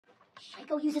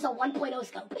Psycho uses a 1.0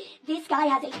 scope. This guy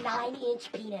has a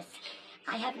 9-inch penis.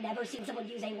 I have never seen someone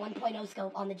use a 1.0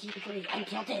 scope on the G3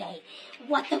 until today.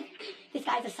 What the? This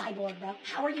guy's a cyborg, bro.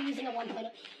 How are you using a 1.0?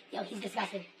 Yo, he's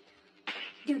disgusting.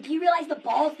 Dude, do you realize the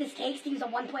balls this takes to use a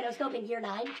 1.0 scope in year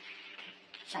 9?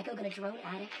 Psycho gonna drone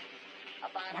addict.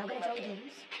 Now gonna drone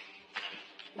dudes.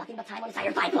 Nothing but time on his side.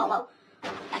 You're fine, Polo.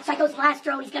 That's Psycho's last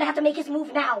drone. He's gonna have to make his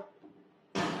move now.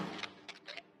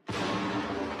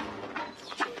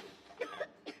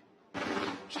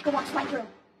 Psycho walks right through.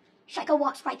 Psycho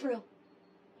walks right through.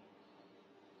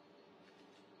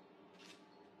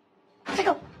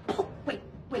 Psycho! Oh, wait.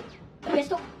 The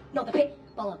pistol? No, the pit.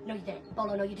 Bolo, no you didn't.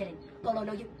 Bolo, no you didn't. Bolo,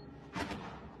 no you...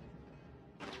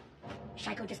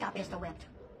 Psycho just got pistol whipped.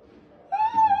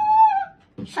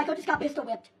 Psycho just got pistol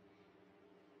whipped.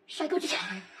 Psycho just...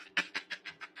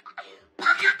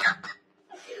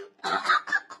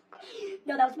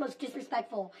 No, that was the most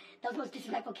disrespectful. That was the most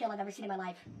disrespectful kill I've ever seen in my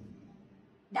life.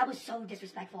 That was so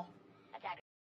disrespectful.